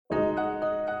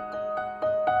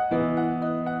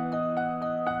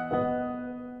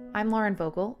I'm Lauren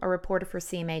Vogel, a reporter for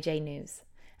CMAJ News,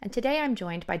 and today I'm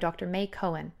joined by Dr. May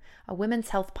Cohen, a women's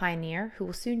health pioneer who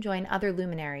will soon join other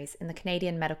luminaries in the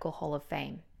Canadian Medical Hall of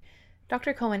Fame.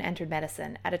 Dr. Cohen entered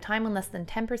medicine at a time when less than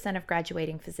 10% of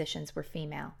graduating physicians were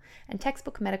female, and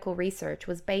textbook medical research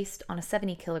was based on a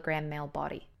 70-kilogram male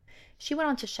body. She went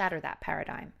on to shatter that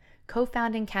paradigm,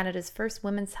 co-founding Canada's first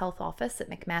women's health office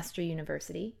at McMaster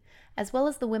University, as well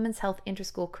as the Women's Health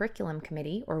Interschool Curriculum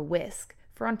Committee, or WISC,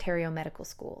 for Ontario medical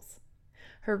schools.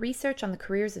 Her research on the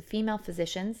careers of female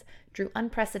physicians drew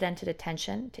unprecedented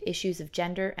attention to issues of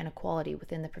gender and equality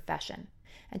within the profession.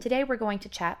 And today we're going to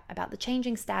chat about the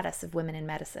changing status of women in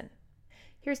medicine.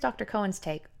 Here's Dr. Cohen's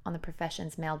take on the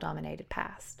profession's male-dominated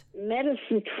past.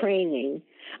 Medicine training,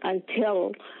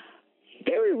 until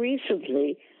very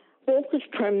recently,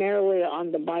 focused primarily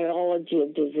on the biology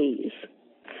of disease.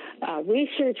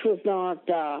 Research was not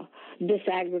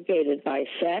disaggregated by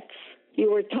sex. You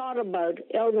were taught about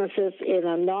illnesses in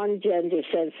a non-gender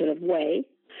sensitive way.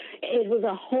 It was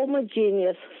a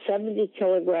homogeneous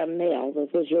 70-kilogram male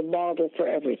that was your model for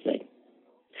everything.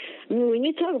 I mean, when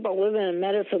you talk about women in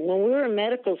medicine, when we were in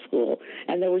medical school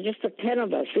and there were just 10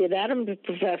 of us, the anatomy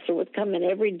professor would come in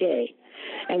every day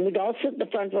and we'd all sit in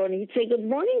the front row and he'd say, "Good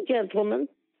morning, gentlemen."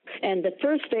 And the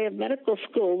first day of medical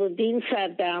school, the dean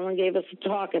sat down and gave us a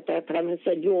talk at that time and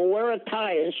said, "You will wear a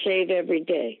tie and shave every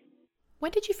day." When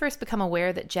did you first become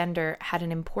aware that gender had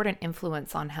an important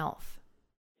influence on health?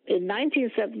 In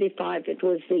 1975, it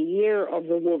was the year of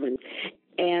the woman.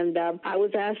 And I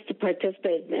was asked to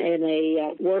participate in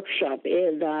a workshop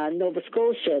in Nova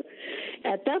Scotia.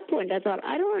 At that point, I thought,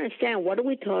 I don't understand. What are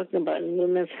we talking about in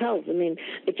women's health? I mean,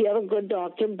 if you have a good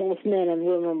doctor, both men and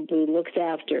women will be looked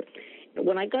after.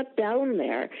 When I got down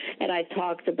there and I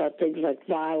talked about things like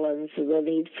violence and the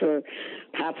need for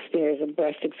pap smears and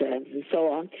breast exams and so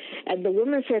on, and the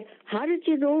women said, "How did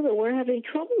you know that we're having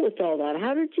trouble with all that?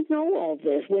 How did you know all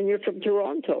this when you're from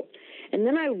Toronto?" And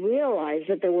then I realized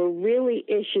that there were really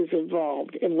issues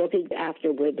involved in looking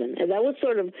after women, and that was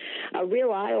sort of a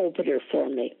real eye-opener for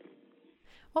me.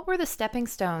 What were the stepping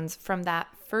stones from that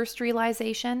first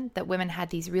realization that women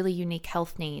had these really unique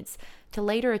health needs to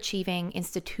later achieving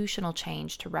institutional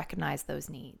change to recognize those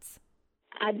needs?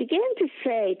 I began to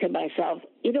say to myself,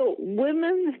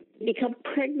 women become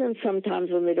pregnant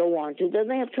sometimes when they don't want to. Then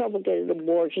they have trouble getting an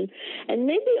abortion. And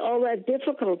maybe all that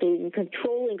difficulty in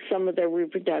controlling some of their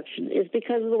reproduction is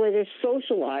because of the way they're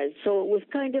socialized. So it was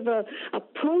kind of a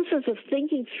process of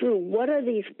thinking through what are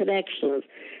these connections.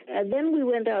 And then we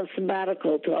went on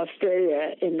sabbatical to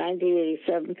Australia in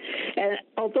 1987. And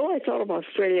although I thought of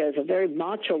Australia as a very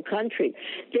macho country,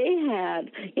 they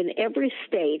had in every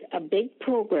state a big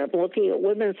program looking at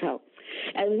women's health.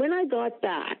 And when I got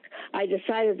back, I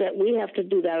decided that we have to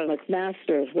do that at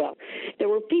McMaster as well. There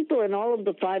were people in all of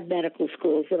the 5 medical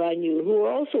schools that I knew who were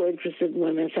also interested in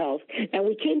women's health. And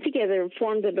we came together and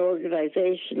formed an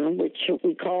organization which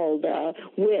we called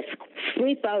WISC,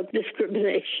 Sweep Out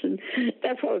Discrimination.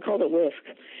 That's why we called it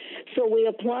WISC. So we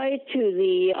applied to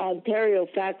the Ontario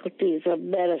faculties of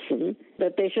medicine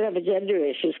that they should have a gender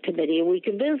issues committee, and we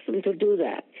convinced them to do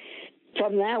that.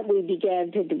 From that, we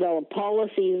began to develop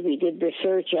policies. We did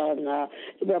research on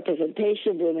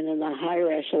representation of women in the higher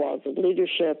echelons of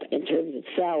leadership in terms of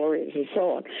salaries and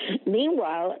so on.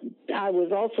 Meanwhile, I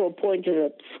was also appointed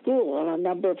at school on a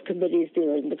number of committees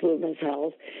dealing with women's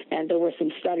health, and there were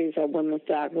some studies on women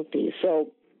faculty.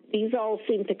 So these all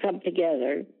seem to come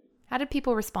together. How did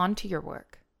people respond to your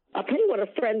work? I'll tell you what a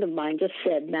friend of mine just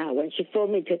said now when she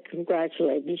phoned me to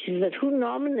congratulate me. She said, "Who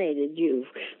nominated you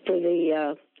for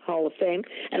the Hall of Fame?"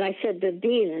 And I said, "The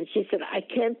dean." And she said, "I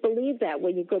can't believe that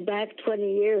when you go back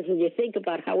 20 years and you think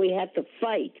about how we had to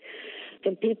fight.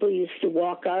 And people used to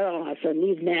walk out on us and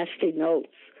leave nasty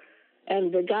notes.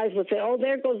 And the guys would say, 'Oh,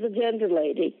 there goes the gender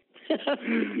lady.'"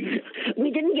 We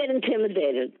didn't get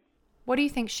intimidated. What do you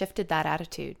think shifted that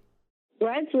attitude?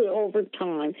 Gradually over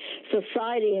time,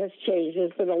 society has changed.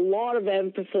 There's been a lot of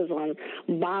emphasis on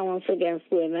violence against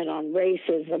women, on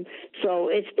racism. So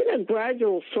it's been a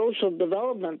gradual social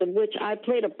development in which I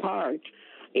played a part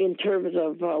in terms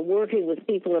of working with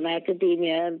people in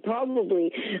academia and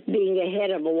probably being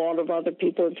ahead of a lot of other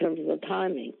people in terms of the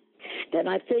timing. And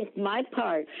I think my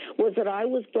part was that I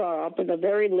was brought up in a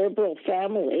very liberal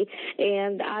family,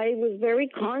 and I was very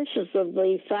conscious of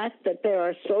the fact that there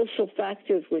are social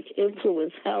factors which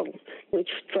influence health, which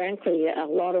frankly a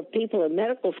lot of people in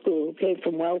medical school who came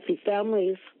from wealthy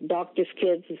families, doctors'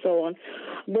 kids and so on,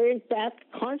 weren't that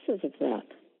conscious of that.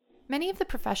 Many of the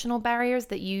professional barriers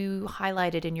that you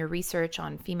highlighted in your research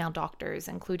on female doctors,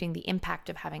 including the impact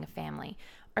of having a family,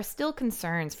 are still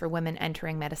concerns for women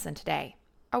entering medicine today.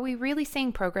 Are we really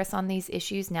seeing progress on these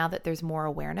issues now that there's more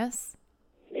awareness?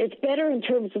 It's better in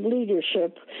terms of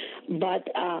leadership, but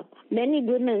many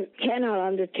women cannot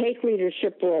undertake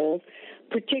leadership roles,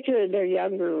 particularly in their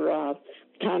younger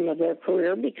time of their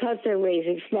career, because they're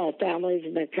raising small families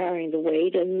and they're carrying the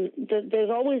weight, and there's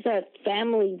always that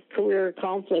family-career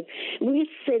conflict. We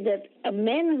used to say that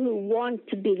men who want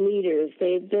to be leaders,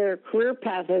 their career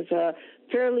path is a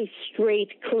fairly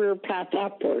straight career path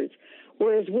upwards,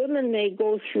 whereas women may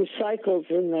go through cycles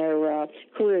in their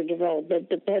career development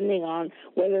depending on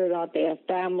whether or not they have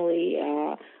family,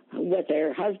 what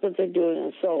their husbands are doing,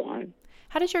 and so on.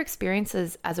 How does your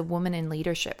experiences as a woman in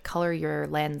leadership color your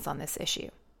lens on this issue?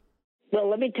 Well,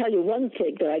 let me tell you one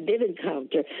thing that I did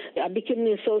encounter. I became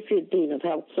the Associate Dean of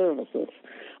Health Services.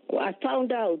 I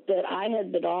found out that I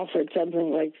had been offered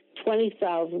something like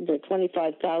 $20,000 or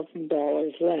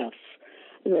 $25,000 less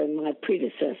than my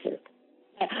predecessor.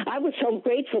 I was so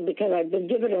grateful because I'd been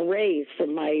given a raise for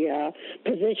my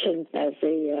position as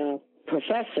a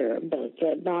professor, but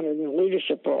not in a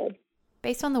leadership role.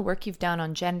 Based on the work you've done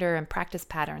on gender and practice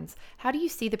patterns, how do you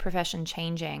see the profession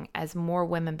changing as more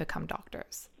women become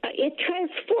doctors? It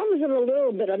transforms it a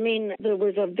little bit. I mean, there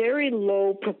was a very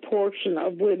low proportion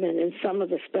of women in some of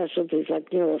the specialties like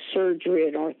neurosurgery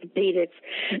and orthopedics.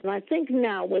 And I think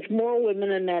now with more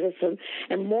women in medicine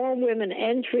and more women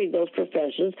entering those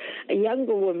professions,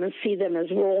 younger women see them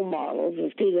as role models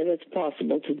and see that it's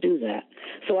possible to do that.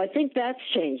 So I think that's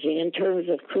changing in terms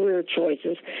of career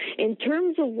choices. In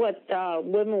terms of what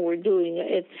women were doing,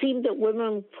 it seemed that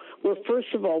women were, first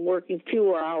of all, working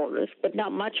fewer hours, but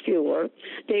not much fewer.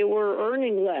 They were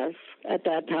earning less at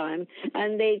that time,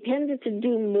 and they tended to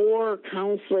do more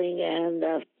counseling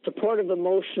and supportive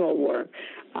emotional work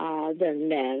than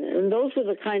men. And those are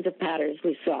the kinds of patterns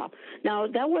we saw. Now,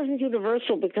 that wasn't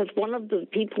universal because one of the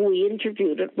people we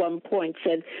interviewed at one point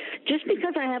said, just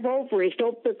because I have ovaries,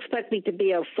 don't expect me to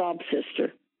be a sob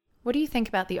sister. What do you think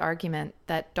about the argument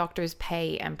that doctors'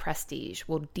 pay and prestige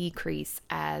will decrease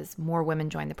as more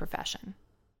women join the profession?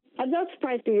 I'm not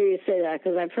surprised to hear you say that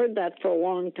because I've heard that for a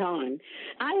long time.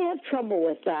 I have trouble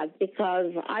with that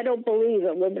because I don't believe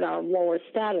that women are lower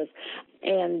status.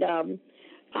 And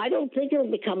I don't think it'll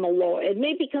become it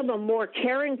may become a more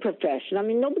caring profession. I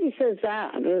mean, nobody says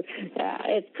that.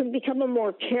 It could become a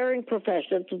more caring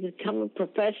profession, to become a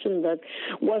profession that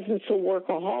wasn't so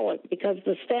workaholic, because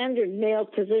the standard male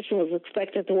physician was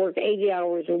expected to work 80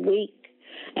 hours a week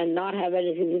and not have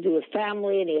anything to do with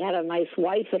family, and he had a nice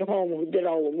wife at home who did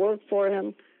all the work for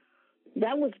him.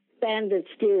 That was standard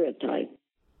stereotype.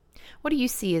 What do you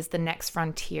see as the next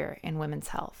frontier in women's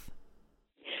health?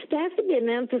 There has to be an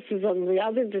emphasis on the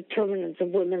other determinants of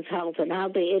women's health and how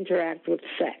they interact with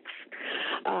sex.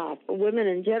 Women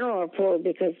in general are poor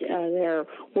because their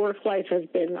work life has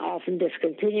been often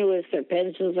discontinuous, their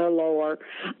pensions are lower,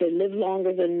 they live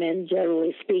longer than men,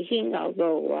 generally speaking,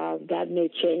 although that may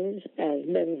change as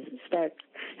men start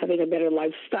having a better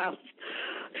lifestyle.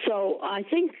 So I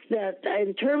think that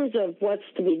in terms of what's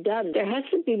to be done, there has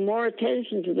to be more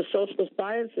attention to the social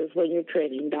sciences when you're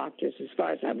training doctors, as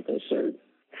far as I'm concerned.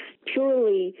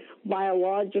 Purely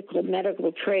biological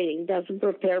medical training doesn't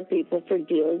prepare people for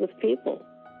dealing with people.